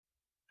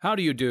How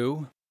do you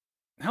do?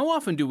 How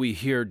often do we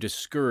hear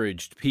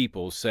discouraged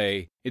people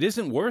say, "It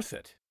isn't worth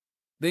it.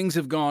 Things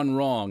have gone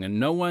wrong and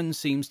no one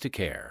seems to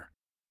care"?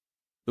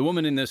 The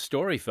woman in this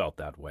story felt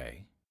that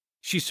way.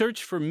 She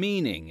searched for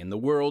meaning in the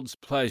world's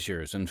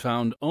pleasures and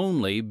found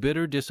only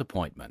bitter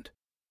disappointment.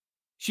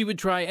 She would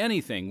try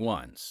anything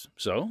once,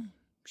 so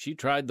she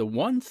tried the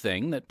one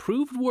thing that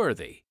proved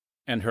worthy,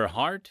 and her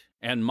heart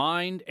and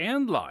mind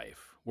and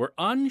life were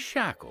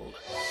unshackled.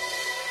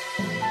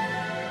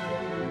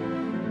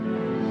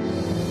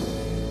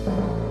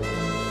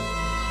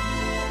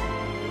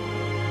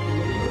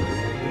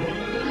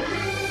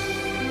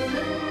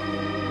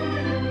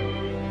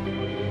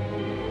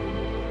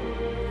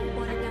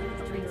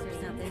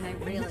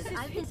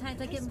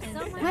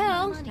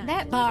 Well,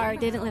 that bar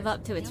didn't live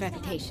up to its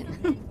reputation.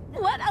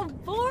 What a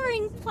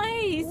boring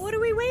place! What are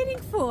we waiting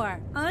for?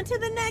 On to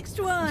the next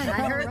one!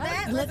 I heard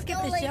that. Let's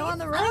get the show on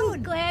the road.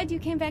 I'm glad you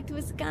came back to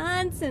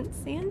Wisconsin,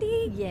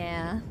 Sandy.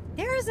 Yeah,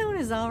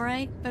 Arizona's all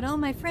right, but all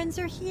my friends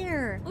are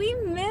here. We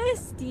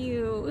missed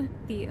you.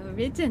 The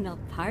original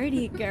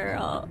party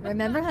girl.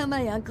 Remember how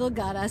my uncle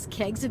got us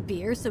kegs of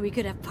beer so we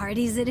could have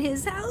parties at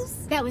his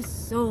house? That was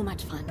so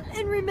much fun.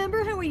 And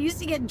remember how we used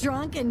to get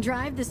drunk and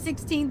drive the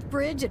 16th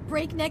bridge at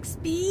breakneck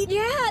speed?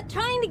 Yeah,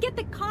 trying to get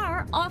the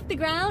car off the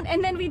ground,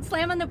 and then we'd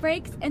slam on the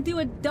brakes and do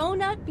a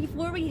donut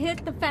before we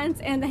hit the fence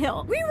and the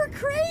hill. We were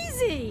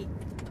crazy!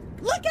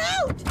 Look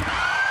out!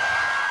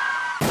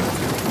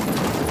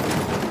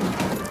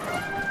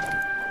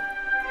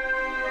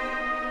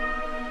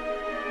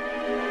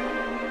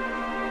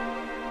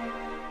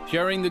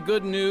 Sharing the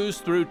good news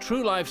through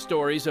true life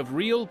stories of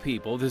real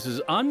people, this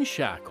is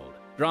Unshackled,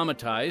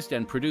 dramatized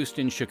and produced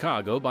in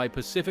Chicago by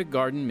Pacific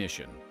Garden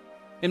Mission.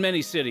 In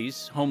many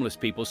cities, homeless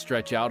people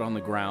stretch out on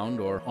the ground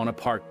or on a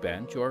park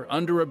bench or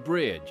under a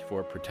bridge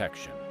for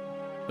protection.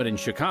 But in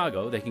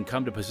Chicago, they can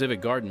come to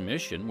Pacific Garden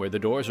Mission, where the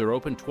doors are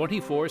open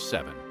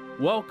 24/7,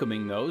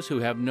 welcoming those who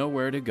have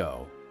nowhere to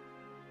go.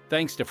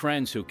 Thanks to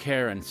friends who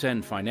care and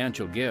send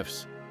financial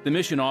gifts, the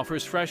mission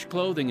offers fresh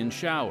clothing and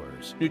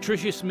showers,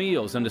 nutritious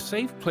meals, and a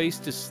safe place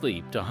to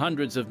sleep to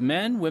hundreds of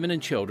men, women,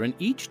 and children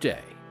each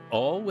day,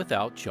 all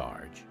without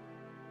charge.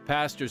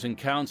 Pastors and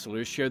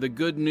counselors share the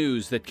good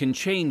news that can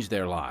change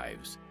their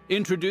lives,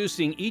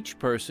 introducing each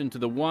person to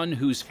the one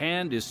whose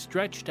hand is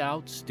stretched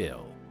out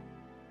still.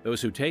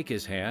 Those who take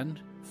his hand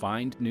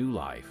find new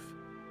life.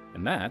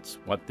 And that's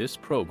what this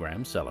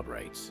program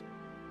celebrates.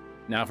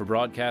 Now for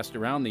broadcast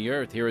around the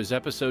earth, here is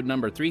episode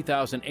number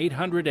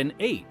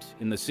 3808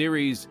 in the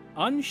series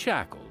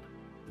Unshackled,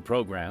 the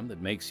program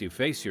that makes you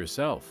face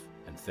yourself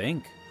and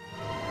think.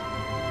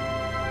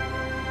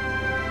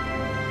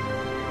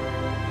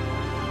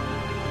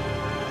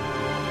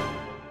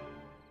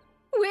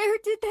 Where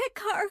did that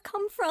car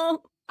come from?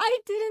 I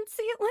didn't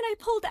see it when I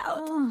pulled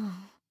out. Oh,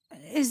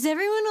 is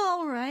everyone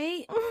all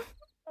right?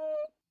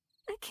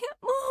 I can't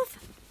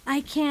move. I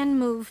can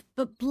move,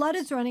 but blood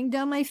is running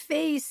down my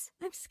face.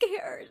 I'm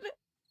scared.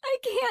 I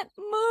can't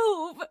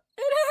move.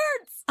 It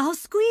hurts. I'll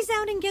squeeze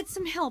out and get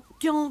some help.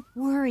 Don't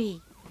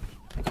worry.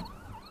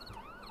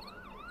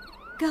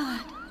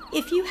 God,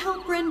 if you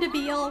help Brenda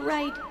be all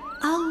right,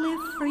 I'll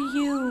live for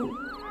you.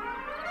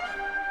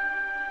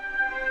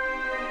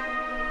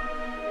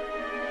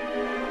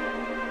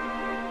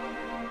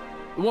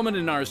 The woman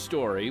in our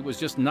story was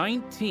just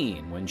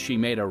 19 when she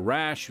made a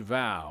rash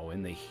vow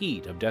in the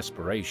heat of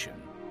desperation.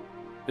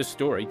 This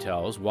story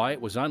tells why it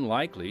was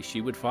unlikely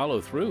she would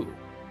follow through.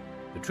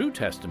 The true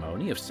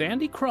testimony of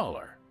Sandy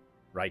Kraller,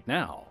 right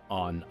now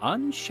on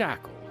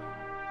Unshackled.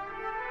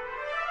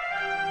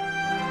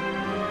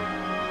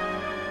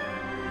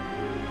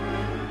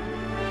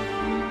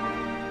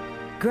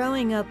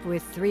 Growing up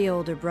with 3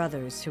 older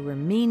brothers who were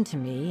mean to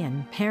me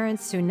and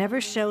parents who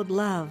never showed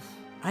love,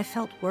 I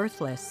felt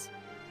worthless.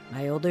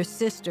 My older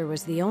sister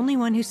was the only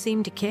one who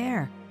seemed to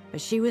care,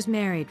 but she was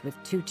married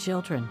with 2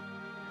 children.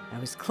 I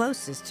was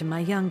closest to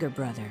my younger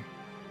brother.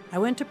 I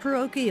went to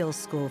parochial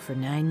school for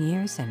 9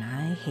 years and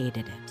I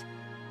hated it.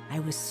 I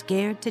was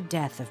scared to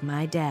death of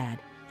my dad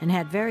and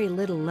had very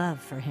little love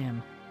for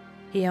him.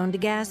 He owned a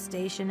gas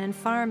station and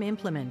farm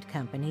implement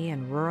company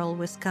in rural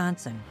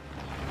Wisconsin.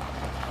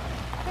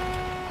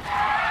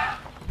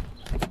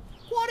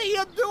 What are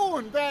you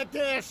doing back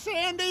there,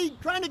 Sandy?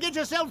 Trying to get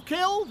yourself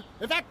killed?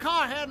 If that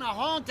car hadn't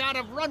honked, I'd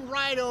have run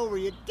right over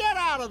you. Get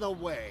out of the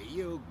way,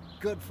 you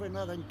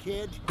good-for-nothing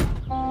kid.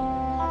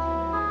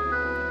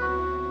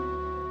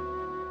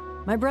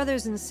 My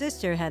brothers and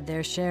sister had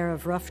their share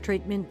of rough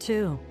treatment,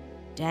 too.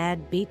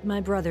 Dad beat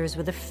my brothers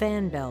with a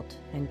fan belt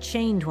and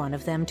chained one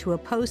of them to a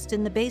post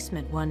in the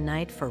basement one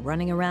night for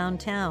running around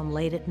town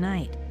late at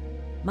night.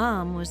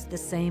 Mom was the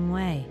same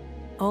way,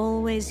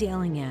 always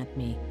yelling at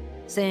me,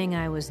 saying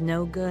I was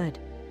no good.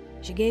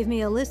 She gave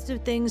me a list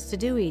of things to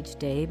do each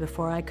day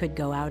before I could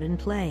go out and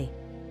play.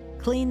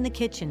 Clean the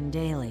kitchen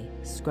daily,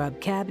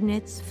 scrub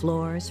cabinets,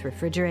 floors,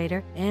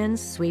 refrigerator, and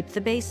sweep the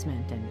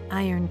basement and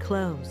iron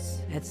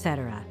clothes,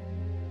 etc.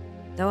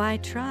 Though I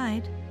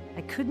tried,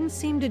 I couldn't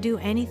seem to do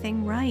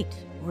anything right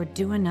or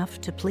do enough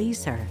to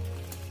please her.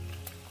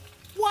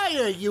 What Why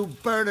are you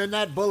burning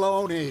that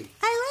bologna?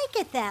 I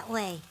like it that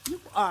way. You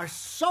are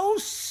so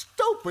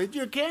stupid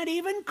you can't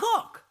even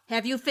cook.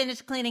 Have you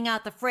finished cleaning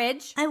out the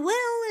fridge? I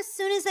will as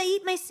soon as I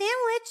eat my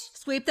sandwich.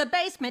 Sweep the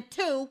basement,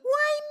 too.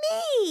 Why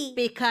me?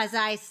 Because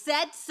I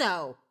said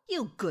so.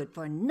 You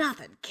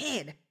good-for-nothing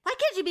kid. Why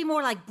can't you be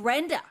more like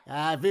Brenda?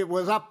 If it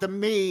was up to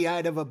me,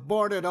 I'd have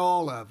aborted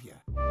all of you.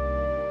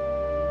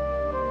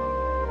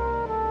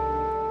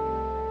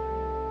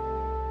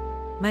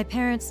 My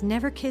parents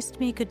never kissed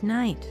me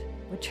goodnight,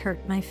 which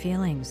hurt my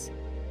feelings.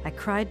 I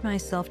cried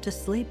myself to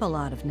sleep a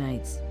lot of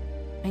nights.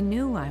 I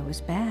knew I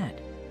was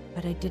bad,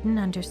 but I didn't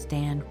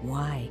understand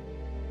why.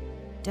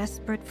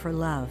 Desperate for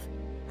love,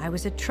 I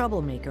was a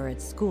troublemaker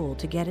at school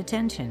to get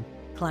attention,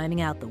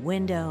 climbing out the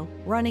window,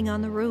 running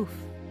on the roof,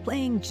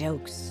 playing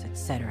jokes,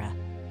 etc.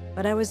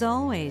 But I was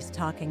always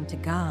talking to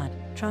God,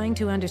 trying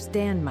to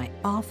understand my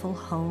awful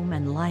home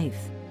and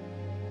life.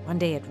 One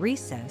day at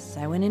recess,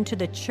 I went into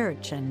the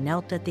church and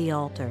knelt at the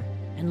altar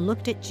and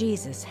looked at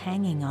Jesus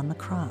hanging on the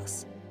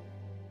cross.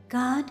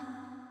 God,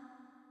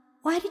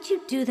 why did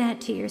you do that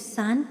to your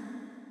son?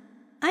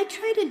 I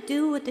try to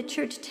do what the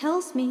church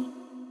tells me,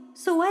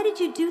 so why did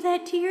you do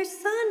that to your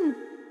son?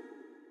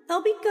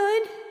 I'll be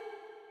good.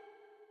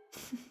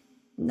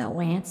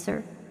 No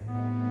answer.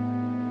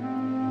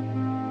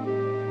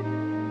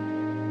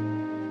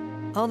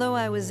 Although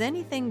I was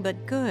anything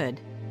but good,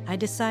 I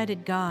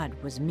decided God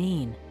was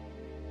mean.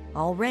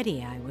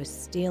 Already I was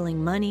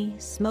stealing money,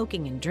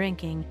 smoking and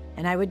drinking,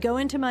 and I would go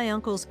into my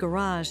uncle's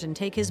garage and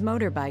take his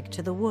motorbike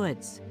to the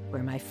woods,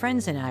 where my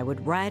friends and I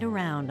would ride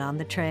around on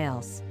the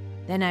trails.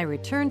 Then I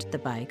returned the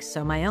bike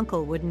so my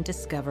uncle wouldn't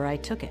discover I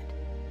took it.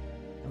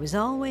 I was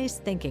always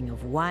thinking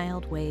of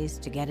wild ways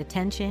to get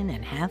attention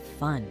and have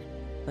fun.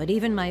 But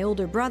even my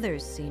older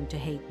brothers seemed to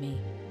hate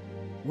me.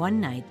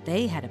 One night,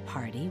 they had a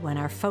party when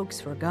our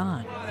folks were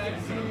gone.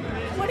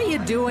 What are you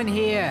doing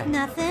here?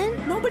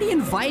 Nothing. Nobody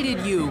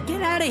invited you.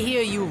 Get out of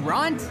here, you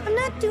runt. I'm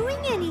not doing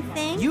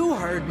anything. You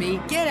heard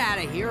me. Get out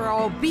of here or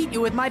I'll beat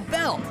you with my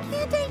belt.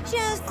 Can't I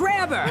just...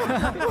 Grab her.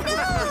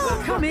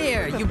 No! Come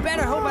here. You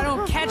better hope I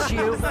don't catch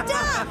you.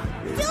 Stop!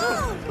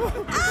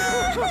 Don't!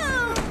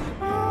 Ah!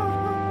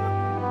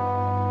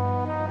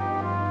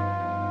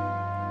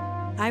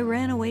 I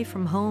ran away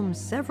from home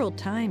several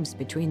times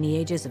between the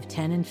ages of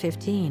 10 and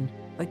 15,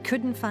 but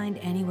couldn't find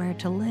anywhere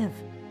to live.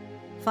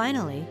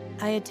 Finally,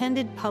 I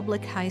attended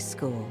public high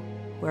school,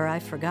 where I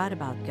forgot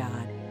about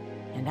God,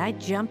 and I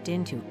jumped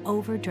into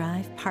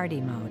overdrive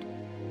party mode.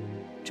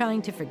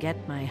 Trying to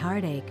forget my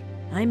heartache,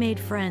 I made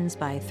friends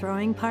by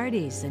throwing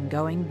parties and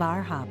going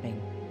bar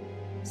hopping.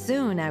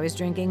 Soon I was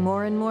drinking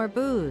more and more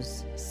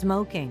booze,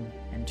 smoking,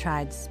 and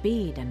tried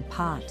speed and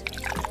pot.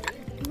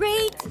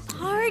 Great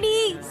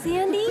party,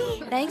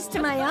 Sandy. Thanks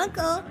to my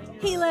uncle.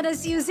 He let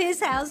us use his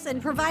house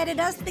and provided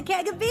us the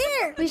keg of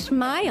beer. Wish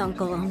my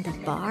uncle owned a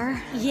bar.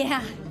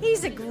 Yeah,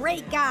 he's a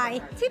great guy.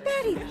 Too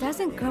bad he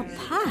doesn't grow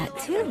pot,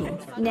 too.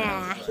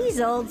 Nah, he's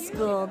old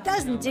school,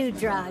 doesn't do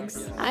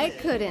drugs. I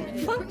couldn't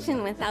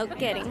function without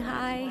getting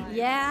high.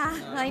 Yeah,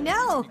 I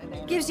know.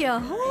 Gives you a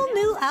whole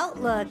new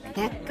outlook.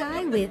 That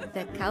guy with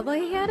the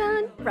cowboy hat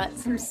on brought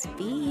some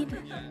speed.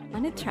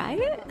 Wanna try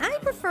it? I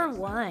prefer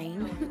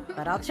wine,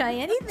 but I'll try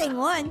anything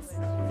once.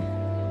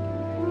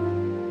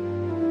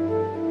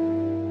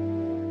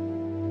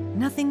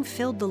 Nothing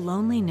filled the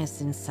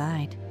loneliness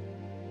inside.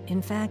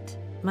 In fact,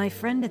 my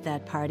friend at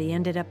that party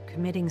ended up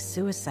committing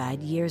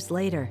suicide years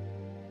later.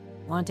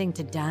 Wanting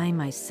to die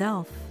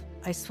myself,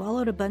 I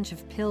swallowed a bunch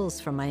of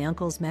pills from my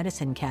uncle's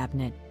medicine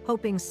cabinet,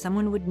 hoping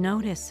someone would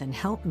notice and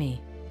help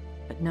me,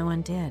 but no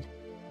one did.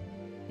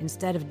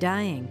 Instead of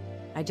dying,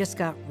 I just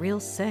got real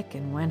sick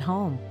and went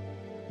home.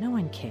 No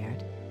one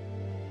cared.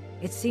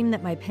 It seemed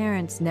that my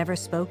parents never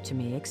spoke to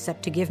me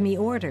except to give me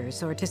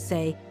orders or to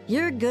say,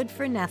 "You're good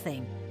for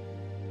nothing."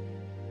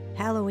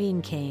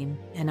 Halloween came,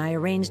 and I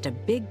arranged a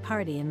big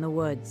party in the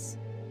woods.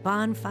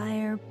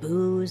 Bonfire,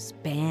 booze,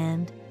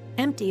 band,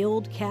 empty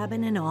old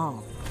cabin and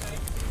all.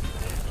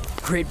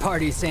 Great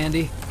party,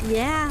 Sandy.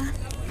 Yeah,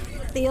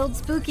 the old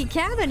spooky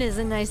cabin is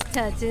a nice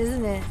touch,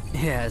 isn't it?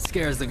 Yeah, it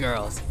scares the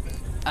girls.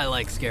 I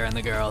like scaring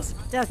the girls.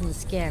 Doesn't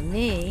scare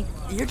me.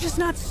 You're just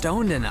not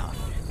stoned enough.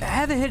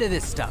 Have a hit of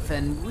this stuff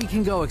and we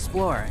can go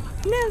exploring.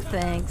 No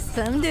thanks,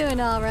 I'm doing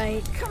all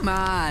right. Come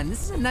on,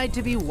 this is a night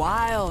to be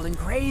wild and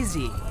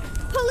crazy.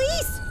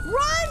 Police,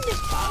 run!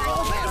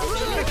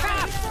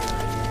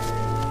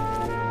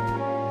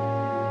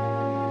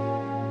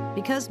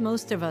 Because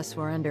most of us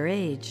were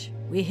underage,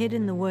 we hid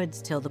in the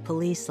woods till the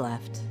police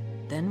left.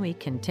 Then we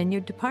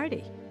continued to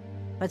party.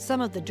 But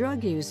some of the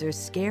drug users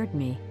scared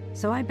me,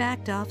 so I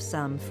backed off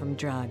some from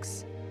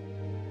drugs.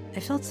 I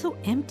felt so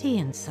empty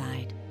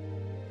inside.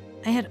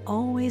 I had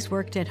always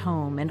worked at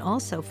home and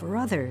also for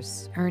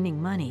others,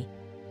 earning money.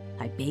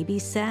 I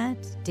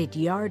babysat, did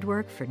yard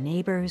work for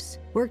neighbors,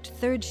 worked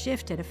third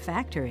shift at a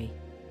factory.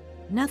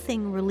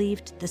 Nothing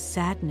relieved the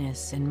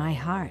sadness in my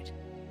heart.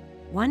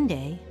 One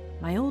day,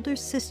 my older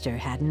sister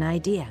had an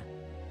idea.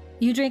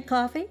 You drink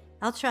coffee?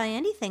 I'll try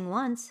anything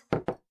once.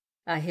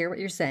 I hear what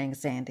you're saying,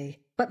 Sandy.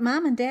 But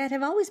Mom and Dad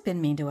have always been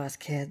mean to us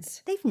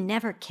kids. They've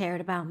never cared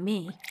about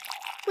me.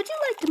 Would you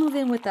like to move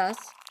in with us?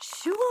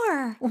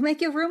 Sure. We'll make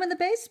you a room in the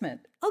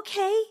basement.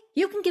 Okay.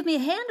 You can give me a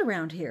hand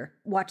around here.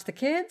 Watch the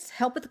kids,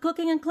 help with the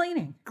cooking and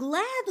cleaning.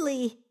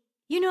 Gladly.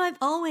 You know, I've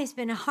always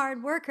been a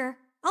hard worker.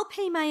 I'll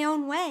pay my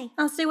own way.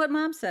 I'll see what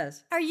Mom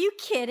says. Are you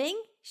kidding?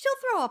 She'll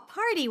throw a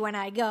party when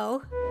I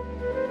go.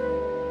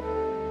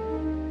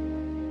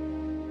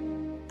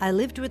 I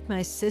lived with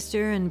my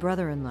sister and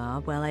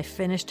brother-in-law while I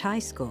finished high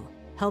school,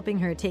 helping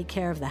her take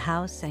care of the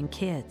house and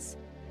kids.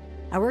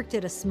 I worked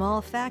at a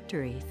small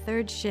factory,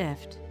 third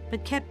shift,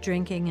 but kept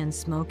drinking and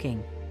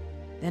smoking.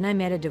 Then I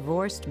met a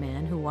divorced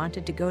man who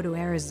wanted to go to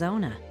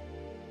Arizona.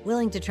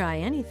 Willing to try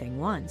anything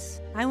once,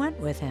 I went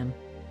with him.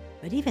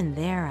 But even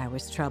there I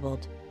was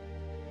troubled.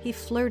 He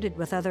flirted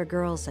with other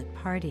girls at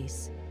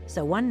parties.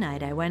 So one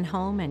night I went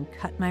home and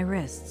cut my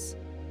wrists.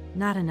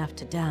 Not enough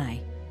to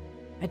die.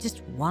 I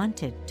just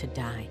wanted to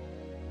die.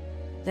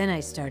 Then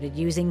I started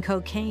using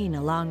cocaine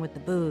along with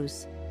the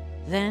booze.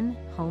 Then,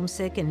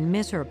 homesick and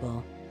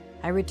miserable,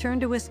 I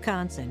returned to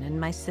Wisconsin and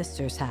my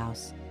sister's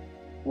house.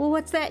 Well,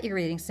 what's that you're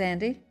reading,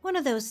 Sandy? One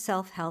of those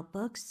self-help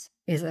books.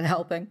 Is it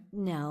helping?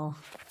 No.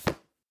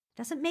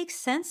 Doesn't make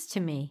sense to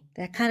me.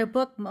 That kind of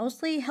book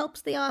mostly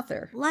helps the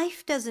author.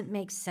 Life doesn't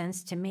make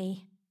sense to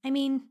me. I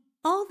mean,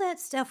 all that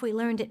stuff we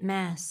learned at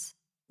Mass.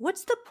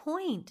 What's the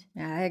point?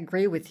 I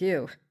agree with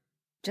you.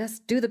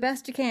 Just do the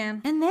best you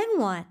can. And then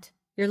what?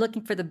 You're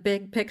looking for the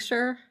big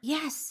picture?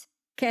 Yes.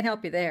 Can't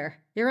help you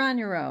there. You're on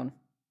your own.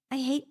 I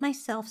hate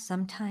myself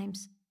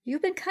sometimes.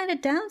 You've been kind of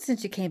down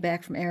since you came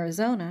back from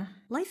Arizona.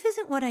 Life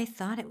isn't what I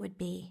thought it would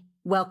be.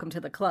 Welcome to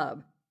the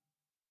club.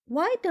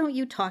 Why don't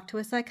you talk to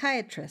a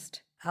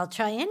psychiatrist? I'll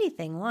try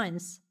anything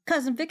once.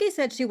 Cousin Vicky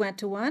said she went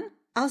to one.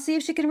 I'll see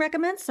if she can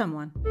recommend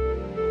someone.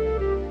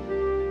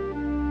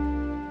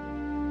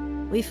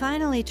 We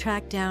finally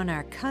tracked down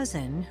our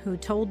cousin, who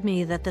told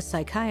me that the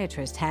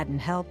psychiatrist hadn't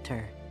helped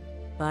her.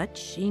 But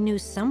she knew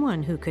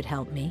someone who could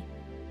help me.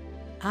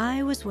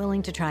 I was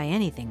willing to try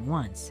anything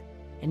once,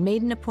 and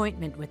made an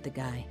appointment with the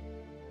guy.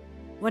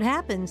 What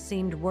happened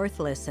seemed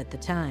worthless at the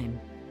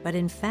time, but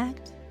in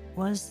fact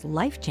was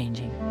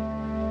life-changing.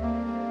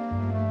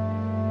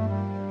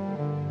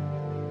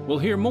 We'll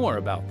hear more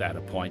about that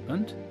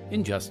appointment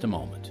in just a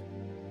moment.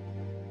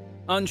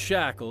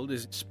 Unshackled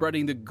is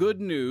spreading the good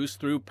news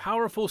through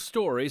powerful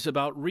stories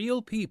about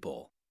real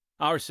people.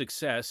 Our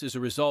success is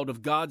a result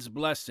of God's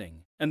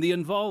blessing and the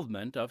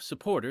involvement of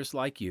supporters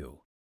like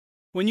you.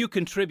 When you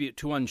contribute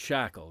to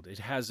Unshackled, it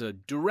has a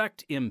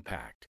direct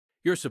impact.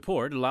 Your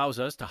support allows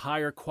us to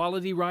hire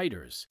quality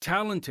writers,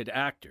 talented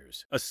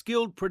actors, a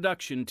skilled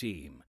production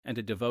team, and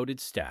a devoted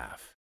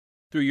staff.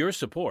 Through your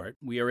support,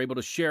 we are able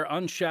to share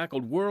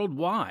Unshackled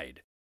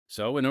worldwide.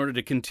 So, in order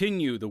to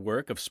continue the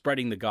work of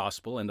spreading the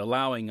gospel and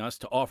allowing us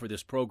to offer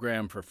this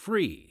program for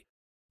free,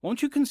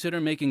 won't you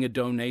consider making a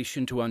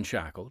donation to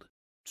Unshackled?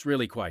 It's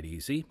really quite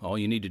easy. All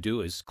you need to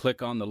do is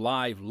click on the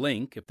live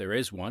link, if there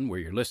is one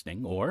where you're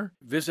listening, or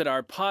visit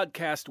our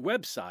podcast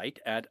website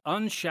at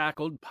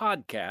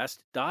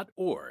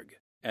unshackledpodcast.org,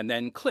 and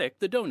then click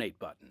the donate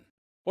button.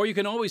 Or you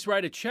can always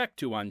write a check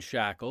to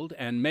Unshackled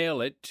and mail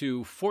it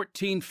to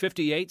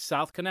 1458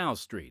 South Canal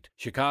Street,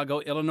 Chicago,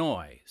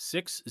 Illinois,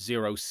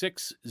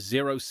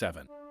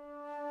 60607.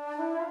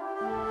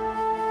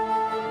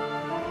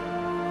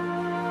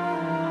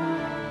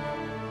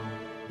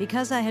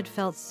 Because I had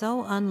felt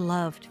so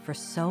unloved for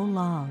so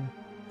long,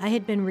 I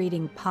had been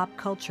reading pop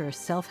culture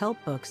self-help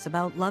books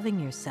about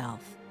loving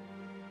yourself.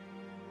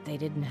 They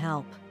didn't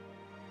help,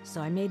 so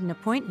I made an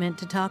appointment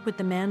to talk with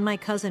the man my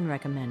cousin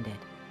recommended.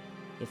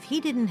 If he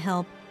didn't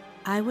help,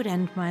 I would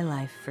end my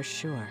life for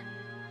sure.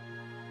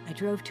 I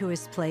drove to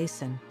his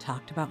place and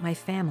talked about my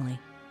family.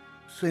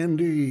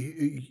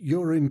 Sandy,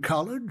 you're in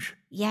college?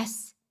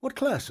 Yes. What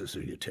classes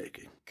are you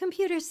taking?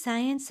 Computer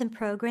science and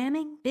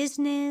programming,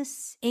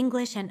 business,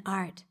 English, and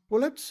art.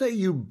 Well, let's say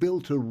you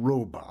built a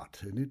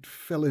robot and it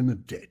fell in a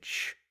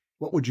ditch.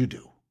 What would you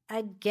do?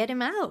 I'd get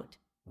him out.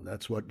 Well,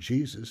 that's what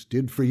Jesus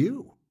did for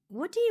you.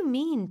 What do you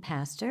mean,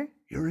 Pastor?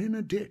 You're in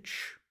a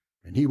ditch,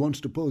 and he wants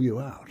to pull you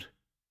out.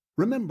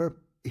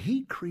 Remember,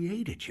 he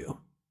created you.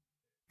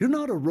 You're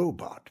not a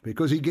robot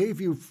because he gave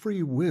you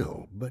free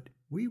will, but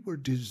we were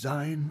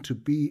designed to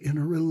be in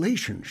a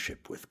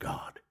relationship with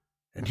God.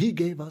 And he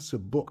gave us a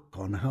book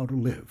on how to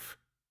live,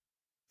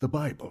 the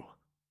Bible.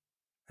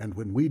 And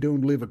when we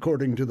don't live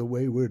according to the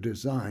way we're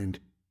designed,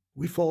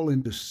 we fall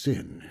into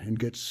sin and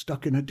get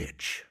stuck in a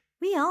ditch.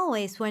 We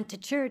always went to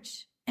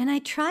church, and I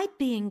tried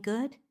being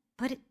good,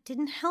 but it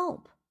didn't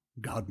help.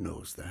 God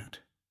knows that.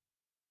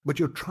 But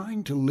you're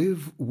trying to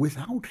live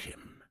without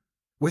him,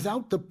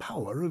 without the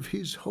power of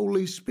his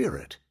Holy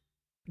Spirit.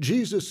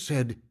 Jesus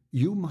said,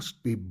 you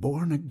must be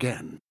born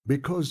again,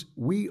 because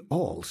we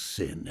all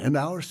sin, and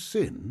our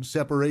sin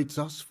separates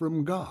us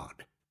from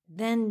God.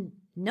 Then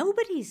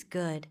nobody's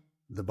good.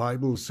 The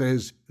Bible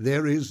says,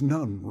 there is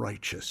none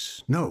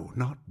righteous, no,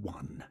 not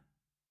one.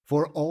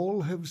 For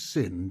all have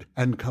sinned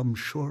and come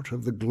short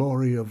of the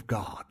glory of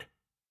God.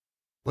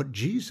 But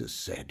Jesus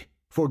said,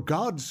 For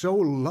God so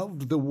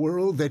loved the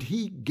world that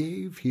he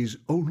gave his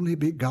only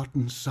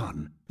begotten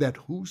Son, that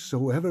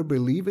whosoever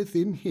believeth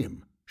in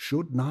him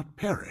should not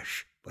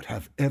perish, but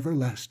have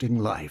everlasting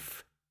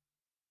life.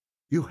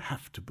 You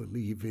have to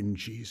believe in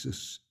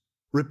Jesus.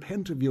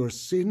 Repent of your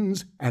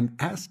sins and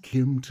ask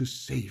him to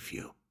save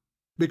you.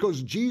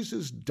 Because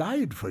Jesus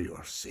died for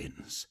your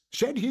sins,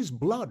 shed his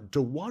blood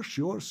to wash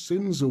your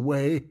sins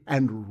away,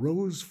 and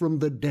rose from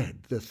the dead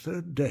the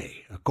third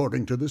day,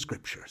 according to the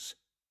Scriptures.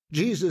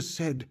 Jesus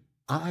said,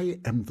 I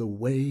am the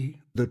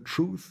way, the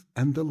truth,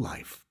 and the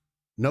life.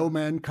 No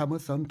man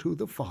cometh unto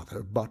the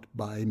Father but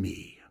by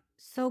me.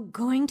 So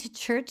going to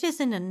church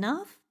isn't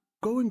enough?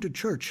 Going to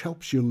church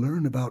helps you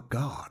learn about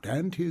God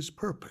and his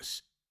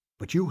purpose.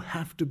 But you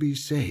have to be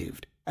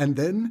saved, and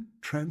then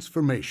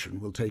transformation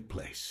will take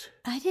place.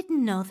 I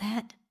didn't know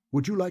that.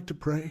 Would you like to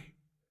pray?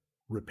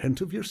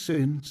 Repent of your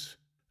sins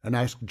and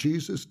ask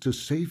Jesus to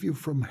save you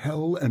from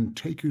hell and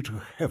take you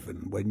to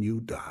heaven when you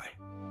die.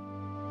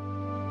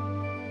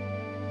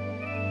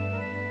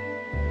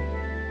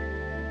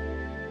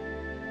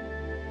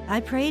 I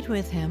prayed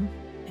with him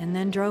and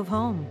then drove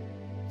home,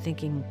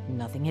 thinking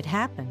nothing had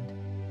happened.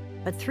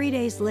 But 3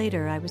 days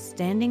later, I was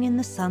standing in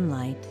the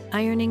sunlight,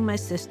 ironing my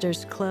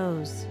sister's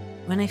clothes,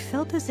 when I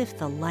felt as if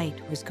the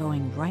light was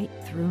going right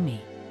through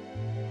me.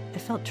 I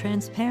felt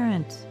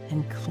transparent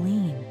and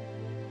clean.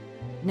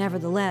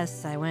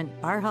 Nevertheless, I went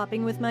bar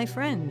hopping with my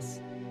friends,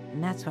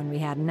 and that's when we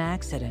had an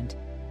accident,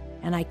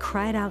 and I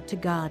cried out to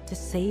God to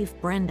save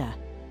Brenda.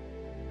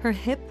 Her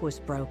hip was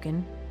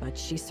broken, but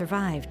she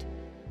survived.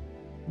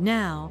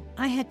 Now,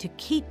 I had to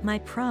keep my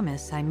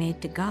promise I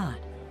made to God.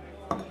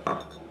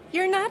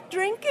 You're not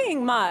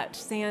drinking much,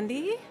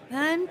 Sandy.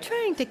 I'm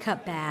trying to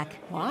cut back.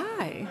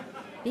 Why?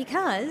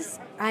 Because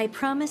I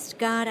promised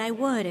God I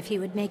would if he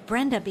would make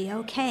Brenda be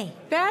okay.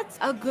 That's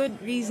a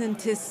good reason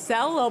to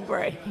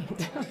celebrate.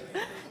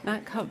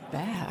 Not cut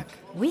back.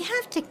 We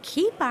have to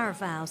keep our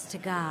vows to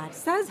God.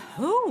 Says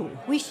who?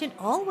 We should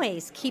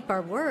always keep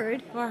our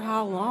word. For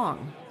how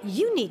long?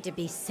 You need to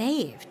be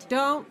saved.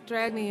 Don't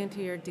drag me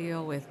into your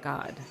deal with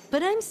God.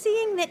 But I'm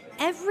seeing that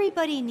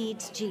everybody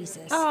needs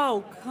Jesus.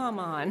 Oh, come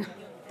on.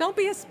 Don't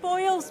be a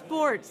spoil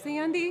sport,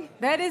 Sandy.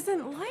 That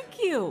isn't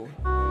like you.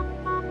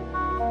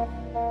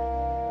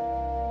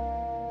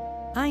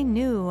 I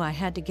knew I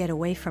had to get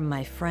away from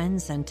my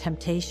friends and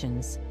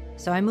temptations,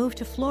 so I moved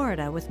to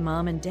Florida with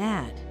Mom and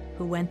Dad,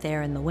 who went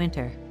there in the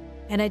winter.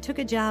 And I took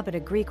a job at a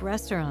Greek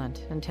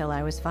restaurant until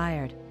I was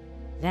fired.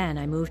 Then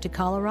I moved to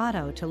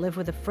Colorado to live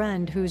with a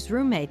friend whose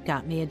roommate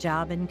got me a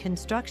job in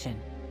construction.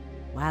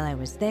 While I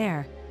was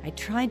there, I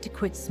tried to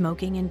quit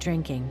smoking and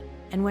drinking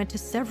and went to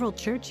several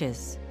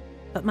churches,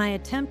 but my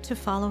attempt to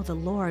follow the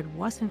Lord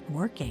wasn't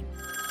working.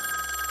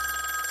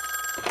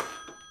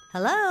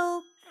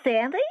 Hello?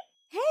 Sandy?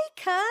 Hey,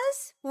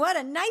 cuz. What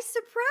a nice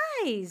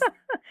surprise.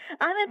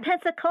 I'm in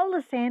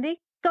Pensacola, Sandy,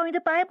 going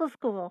to Bible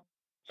school.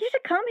 You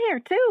should come here,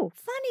 too.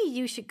 Funny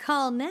you should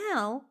call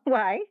now.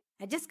 Why?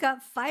 I just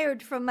got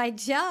fired from my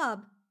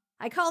job.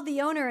 I called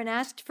the owner and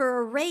asked for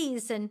a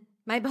raise, and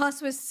my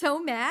boss was so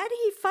mad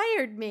he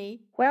fired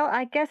me. Well,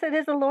 I guess it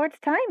is the Lord's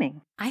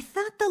timing. I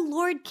thought the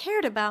Lord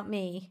cared about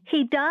me.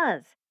 He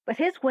does, but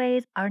his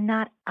ways are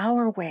not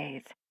our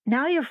ways.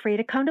 Now you're free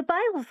to come to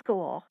Bible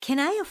school. Can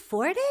I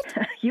afford it?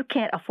 You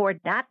can't afford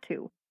not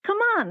to. Come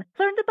on,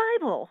 learn the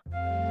Bible.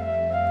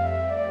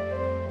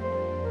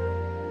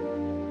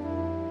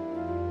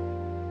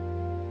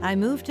 I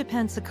moved to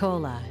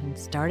Pensacola and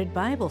started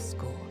Bible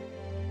school.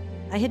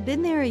 I had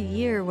been there a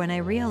year when I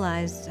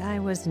realized I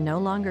was no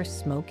longer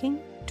smoking,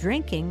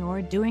 drinking,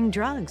 or doing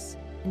drugs,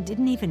 and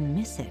didn't even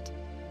miss it.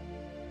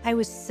 I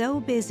was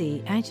so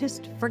busy, I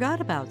just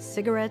forgot about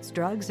cigarettes,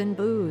 drugs, and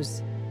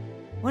booze.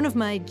 One of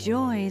my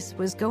joys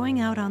was going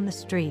out on the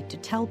street to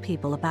tell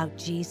people about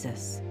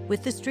Jesus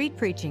with the street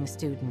preaching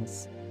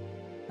students.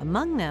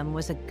 Among them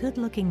was a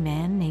good-looking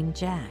man named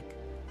Jack.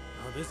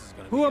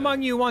 Who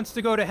among you wants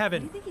to go to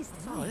heaven?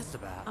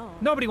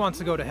 Nobody wants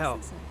to go to hell.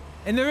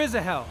 And there is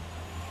a hell.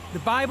 The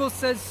Bible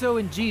says so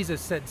and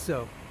Jesus said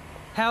so.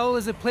 Hell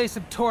is a place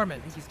of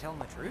torment. He's telling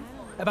the truth?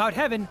 About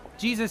heaven,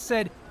 Jesus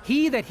said,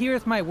 He that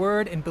heareth my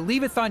word and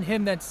believeth on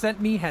him that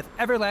sent me hath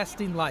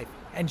everlasting life,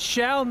 and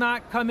shall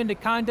not come into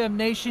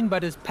condemnation,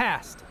 but is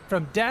passed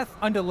from death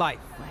unto life.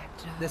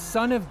 The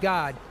Son of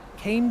God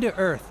came to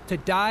earth to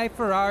die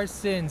for our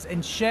sins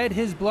and shed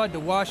his blood to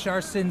wash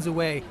our sins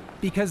away,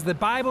 because the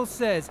Bible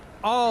says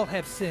all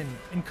have sinned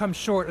and come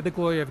short of the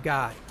glory of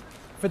God.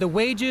 For the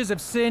wages of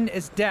sin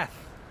is death,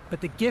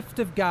 but the gift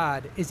of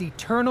God is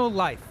eternal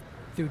life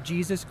through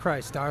Jesus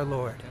Christ our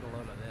Lord.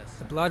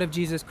 The blood of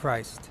Jesus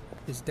Christ,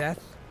 his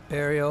death,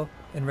 burial,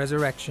 and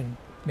resurrection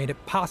made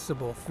it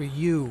possible for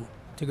you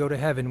to go to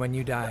heaven when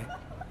you die.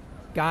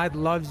 God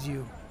loves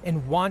you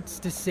and wants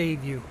to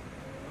save you.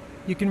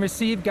 You can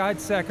receive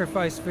God's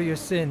sacrifice for your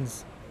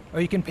sins, or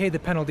you can pay the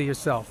penalty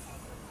yourself.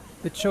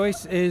 The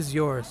choice is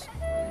yours.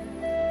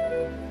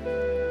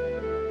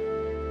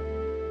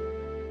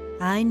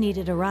 I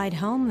needed a ride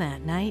home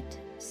that night,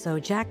 so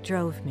Jack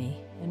drove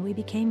me, and we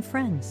became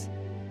friends.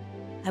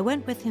 I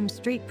went with him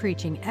street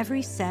preaching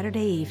every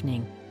Saturday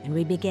evening, and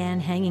we began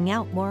hanging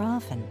out more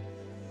often.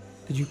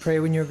 Did you pray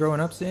when you were growing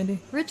up, Sandy?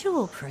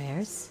 Ritual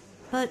prayers.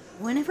 But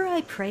whenever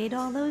I prayed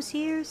all those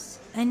years,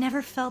 I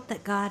never felt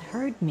that God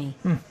heard me.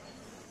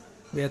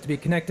 We have to be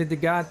connected to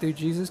God through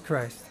Jesus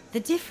Christ. The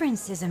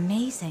difference is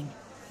amazing.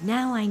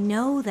 Now I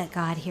know that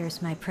God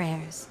hears my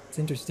prayers. It's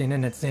interesting,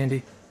 isn't it,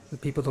 Sandy? The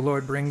people the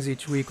Lord brings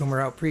each week when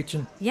we're out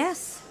preaching.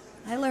 Yes,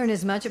 I learn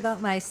as much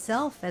about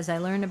myself as I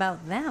learn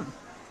about them.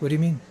 What do you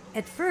mean?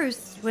 At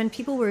first, when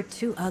people were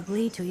too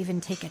ugly to even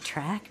take a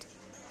tract,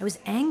 I was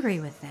angry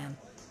with them.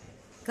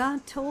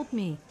 God told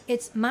me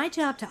it's my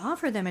job to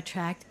offer them a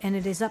tract, and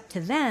it is up to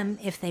them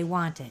if they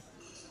want it.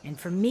 And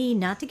for me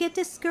not to get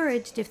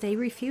discouraged if they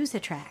refuse a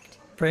tract.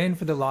 Praying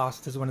for the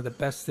lost is one of the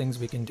best things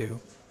we can do.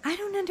 I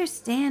don't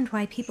understand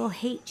why people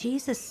hate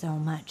Jesus so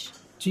much.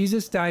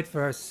 Jesus died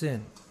for our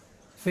sin.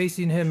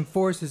 Facing him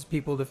forces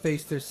people to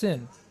face their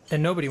sin,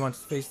 and nobody wants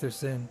to face their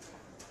sin.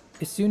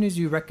 As soon as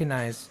you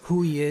recognize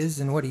who he is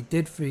and what he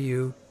did for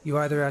you, you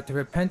either have to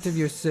repent of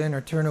your sin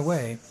or turn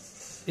away.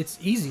 It's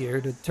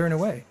easier to turn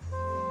away.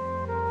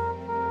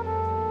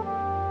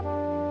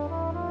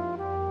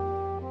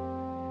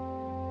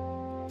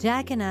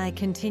 Jack and I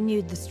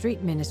continued the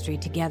street ministry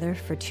together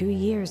for 2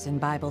 years in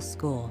Bible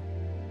school.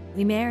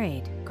 We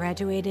married,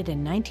 graduated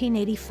in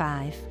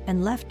 1985,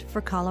 and left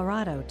for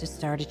Colorado to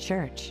start a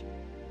church.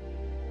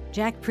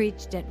 Jack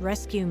preached at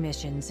rescue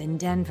missions in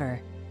Denver,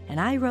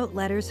 and I wrote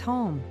letters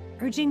home,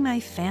 urging my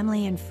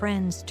family and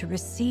friends to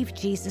receive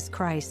Jesus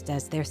Christ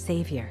as their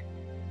Savior.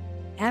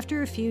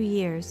 After a few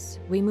years,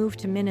 we moved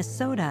to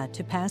Minnesota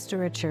to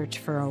pastor a church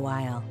for a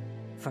while.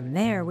 From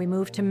there, we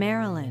moved to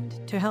Maryland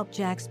to help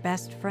Jack's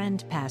best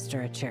friend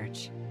pastor a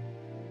church.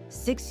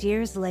 6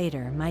 years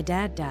later, my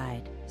dad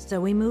died, so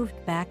we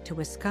moved back to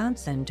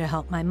Wisconsin to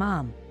help my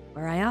mom,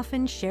 where I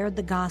often shared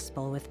the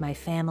gospel with my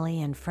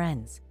family and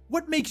friends.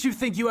 What makes you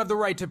think you have the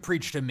right to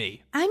preach to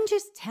me? I'm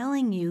just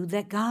telling you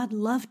that God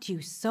loved you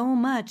so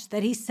much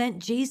that he sent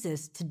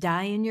Jesus to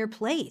die in your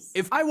place.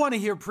 If I want to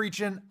hear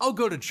preaching, I'll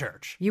go to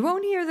church. You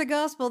won't hear the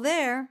gospel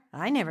there.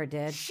 I never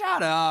did.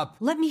 Shut up.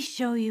 Let me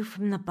show you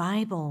from the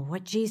Bible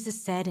what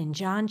Jesus said in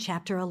John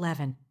chapter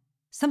 11.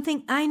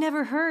 Something I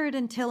never heard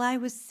until I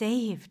was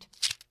saved.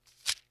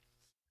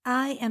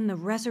 I am the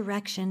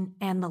resurrection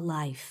and the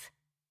life.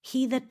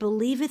 He that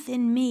believeth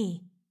in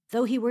me,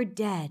 though he were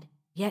dead,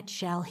 yet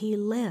shall he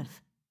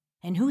live.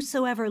 And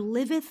whosoever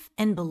liveth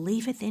and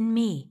believeth in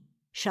me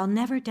shall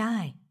never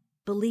die.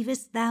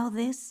 Believest thou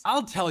this?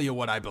 I'll tell you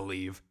what I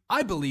believe.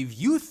 I believe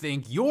you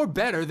think you're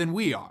better than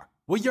we are.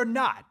 Well, you're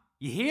not.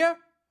 You hear?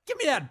 Give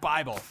me that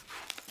Bible.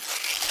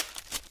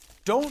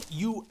 Don't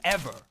you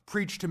ever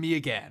preach to me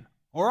again,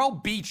 or I'll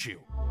beat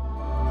you.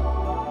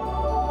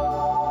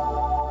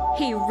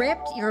 He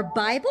ripped your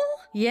Bible?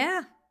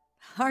 Yeah.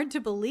 Hard to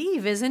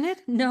believe, isn't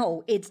it?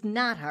 No, it's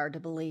not hard to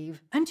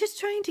believe. I'm just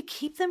trying to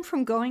keep them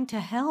from going to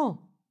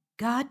hell.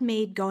 God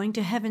made going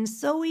to heaven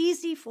so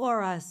easy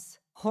for us.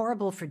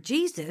 Horrible for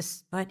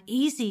Jesus, but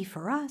easy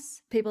for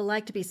us. People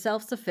like to be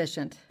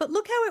self-sufficient. But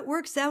look how it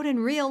works out in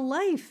real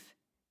life.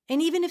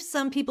 And even if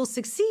some people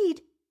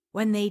succeed,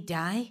 when they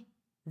die,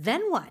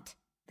 then what?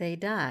 They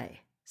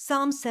die.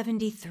 Psalm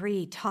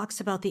 73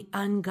 talks about the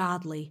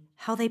ungodly,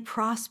 how they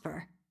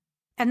prosper.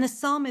 And the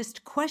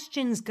psalmist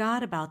questions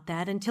God about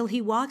that until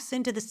he walks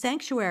into the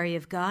sanctuary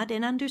of God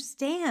and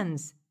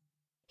understands.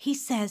 He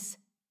says,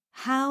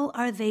 "How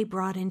are they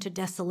brought into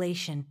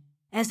desolation?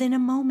 As in a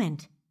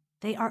moment,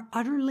 they are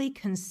utterly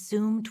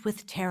consumed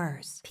with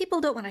terrors."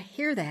 People don't want to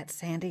hear that,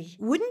 Sandy.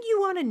 Wouldn't you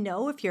want to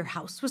know if your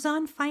house was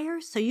on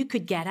fire so you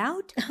could get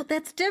out? Oh,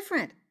 that's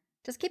different.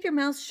 Just keep your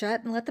mouth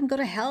shut and let them go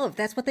to hell if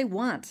that's what they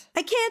want.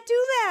 I can't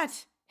do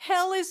that.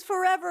 Hell is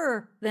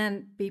forever.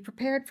 Then be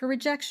prepared for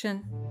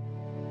rejection.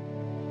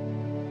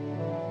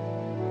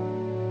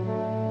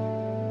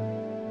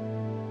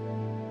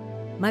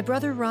 My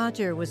brother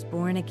Roger was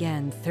born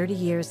again 30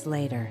 years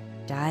later,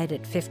 died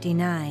at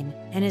 59,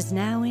 and is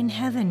now in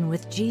heaven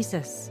with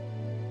Jesus.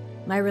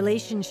 My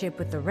relationship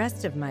with the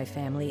rest of my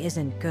family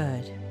isn't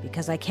good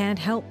because I can't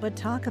help but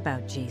talk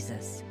about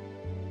Jesus.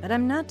 But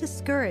I'm not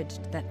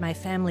discouraged that my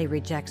family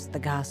rejects the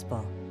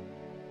gospel.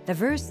 The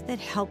verse that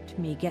helped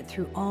me get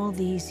through all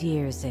these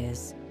years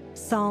is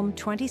Psalm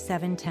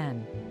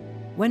 27:10.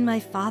 "When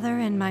my father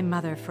and my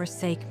mother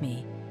forsake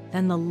me,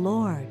 then the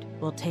Lord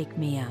will take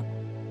me up."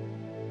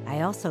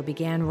 I also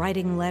began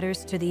writing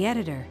letters to the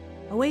editor,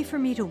 a way for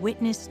me to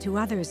witness to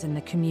others in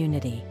the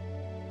community.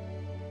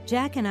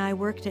 Jack and I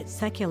worked at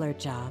secular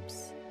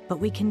jobs, but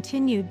we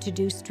continued to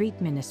do street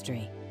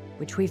ministry,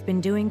 which we've been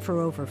doing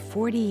for over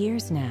 40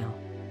 years now.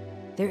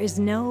 There is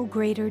no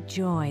greater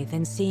joy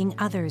than seeing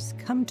others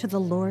come to the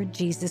Lord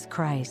Jesus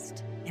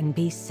Christ and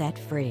be set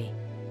free.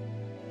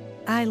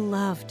 I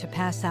love to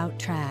pass out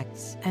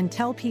tracts and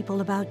tell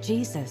people about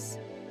Jesus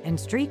and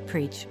street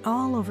preach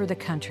all over the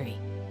country.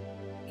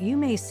 You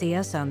may see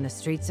us on the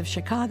streets of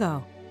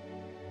Chicago.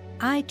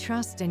 I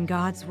trust in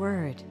God's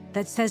word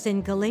that says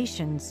in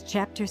Galatians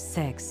chapter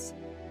 6,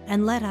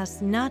 "And let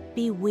us not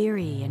be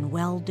weary in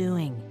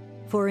well-doing,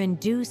 For in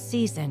due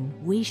season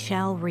we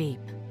shall reap,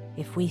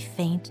 if we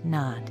faint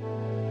not.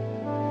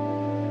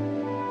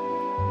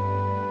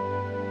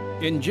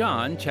 In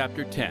John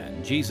chapter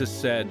 10, Jesus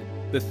said,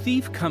 "The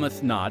thief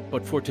cometh not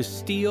but for to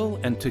steal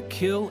and to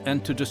kill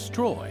and to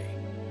destroy.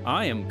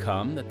 I am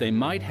come that they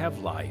might have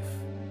life,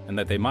 and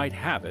that they might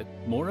have it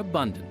more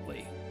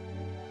abundantly."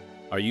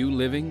 Are you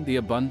living the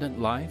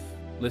abundant life,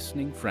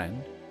 listening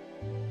friend?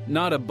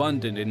 Not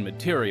abundant in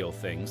material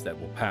things that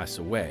will pass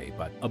away,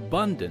 but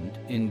abundant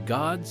in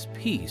God's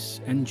peace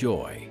and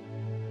joy.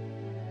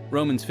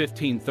 Romans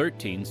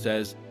 15:13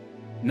 says,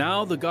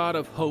 "Now the God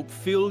of hope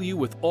fill you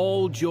with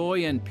all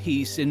joy and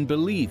peace in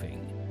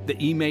believing,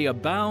 that ye may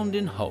abound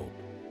in hope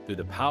through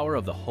the power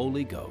of the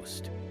Holy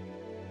Ghost."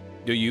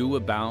 Do you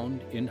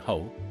abound in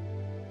hope?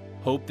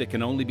 Hope that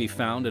can only be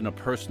found in a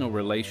personal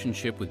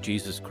relationship with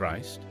Jesus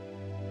Christ?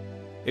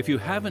 If you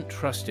haven't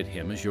trusted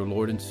Him as your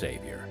Lord and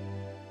Savior,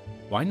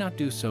 why not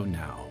do so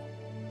now?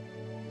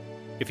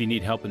 If you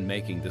need help in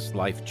making this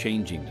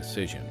life-changing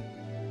decision,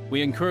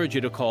 we encourage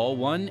you to call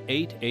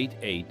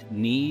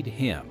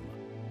 1-888-NEED-HIM.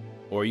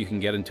 Or you can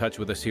get in touch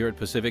with us here at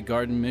Pacific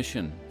Garden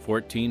Mission,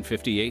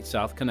 1458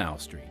 South Canal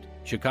Street,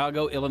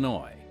 Chicago,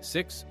 Illinois,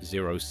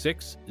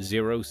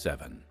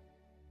 60607.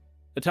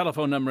 The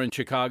telephone number in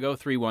Chicago,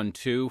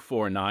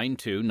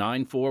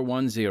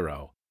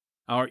 312-492-9410.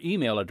 Our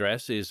email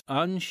address is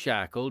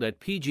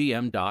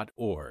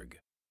unshackled@pgm.org.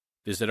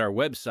 Visit our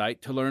website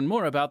to learn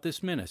more about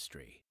this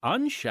ministry,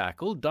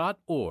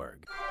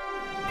 unshackled.org.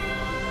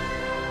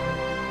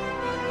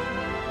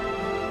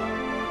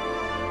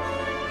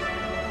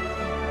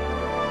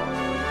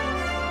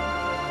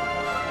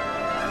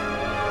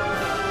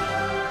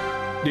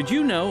 Did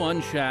you know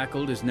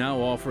Unshackled is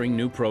now offering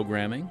new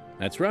programming?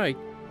 That's right.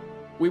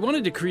 We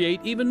wanted to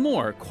create even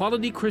more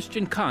quality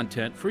Christian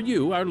content for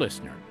you, our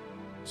listener.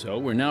 So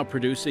we're now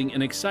producing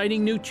an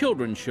exciting new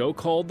children's show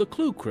called The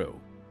Clue Crew.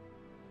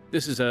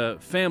 This is a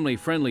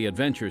family-friendly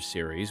adventure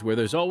series where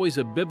there's always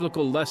a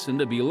biblical lesson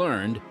to be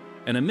learned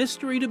and a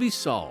mystery to be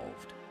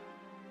solved.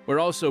 We're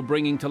also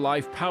bringing to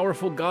life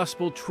powerful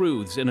gospel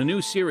truths in a new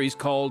series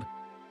called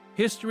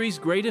History's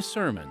Greatest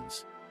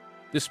Sermons.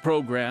 This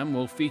program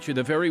will feature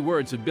the very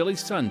words of Billy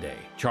Sunday,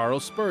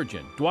 Charles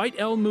Spurgeon, Dwight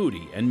L.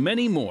 Moody, and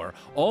many more,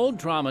 all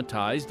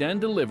dramatized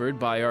and delivered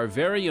by our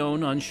very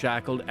own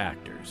Unshackled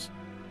actors.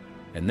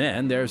 And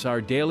then there's our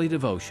daily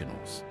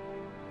devotionals.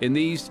 In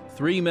these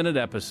 3-minute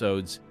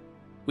episodes,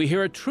 we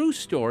hear a true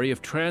story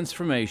of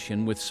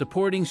transformation with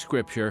supporting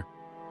scripture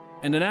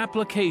and an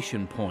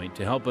application point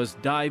to help us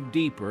dive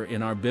deeper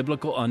in our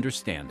biblical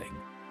understanding.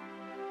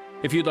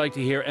 If you'd like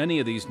to hear any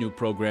of these new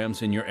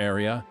programs in your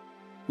area,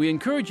 we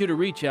encourage you to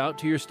reach out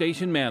to your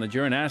station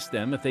manager and ask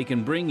them if they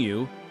can bring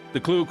you The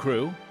Clue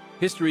Crew,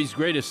 History's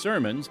Greatest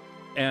Sermons,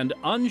 and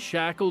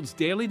Unshackled's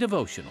Daily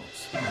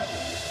Devotionals.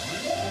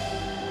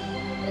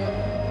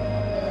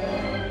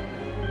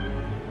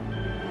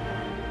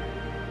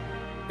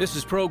 This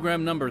is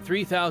program number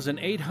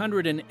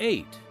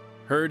 3808.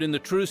 Heard in the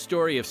true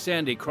story of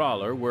Sandy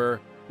Kraller were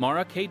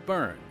Mara Kate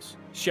Burns,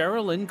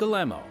 Cheryl Lynn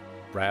Guillemot,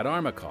 Brad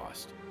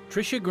Armacost,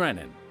 Tricia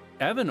Grennan,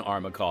 Evan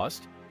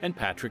Armacost, and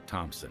Patrick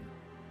Thompson.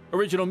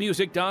 Original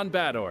music, Don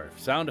Badorf.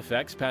 Sound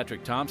effects,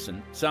 Patrick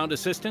Thompson. Sound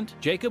assistant,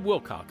 Jacob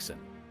Wilcoxon.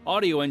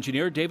 Audio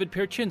engineer, David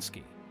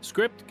Perchinsky.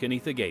 Script,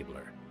 Kenitha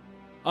Gabler.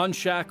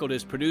 Unshackled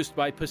is produced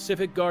by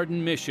Pacific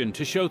Garden Mission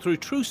to show through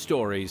true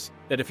stories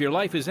that if your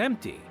life is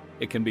empty,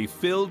 it can be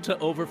filled to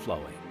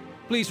overflowing.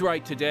 Please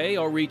write today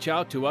or reach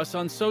out to us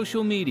on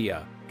social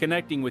media.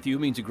 Connecting with you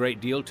means a great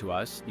deal to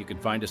us. You can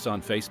find us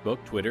on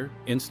Facebook, Twitter,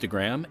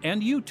 Instagram,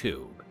 and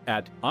YouTube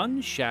at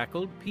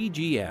Unshackled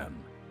PGM.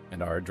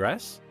 And our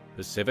address?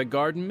 Pacific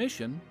Garden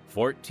Mission,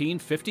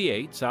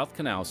 1458 South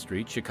Canal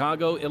Street,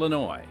 Chicago,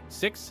 Illinois,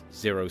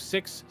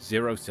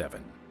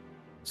 60607.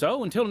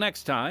 So until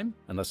next time,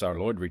 unless our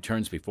Lord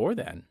returns before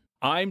then,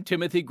 I'm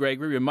Timothy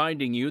Gregory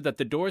reminding you that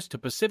the doors to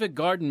Pacific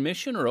Garden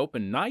Mission are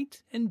open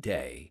night and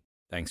day.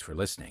 Thanks for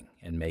listening,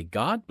 and may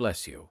God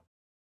bless you.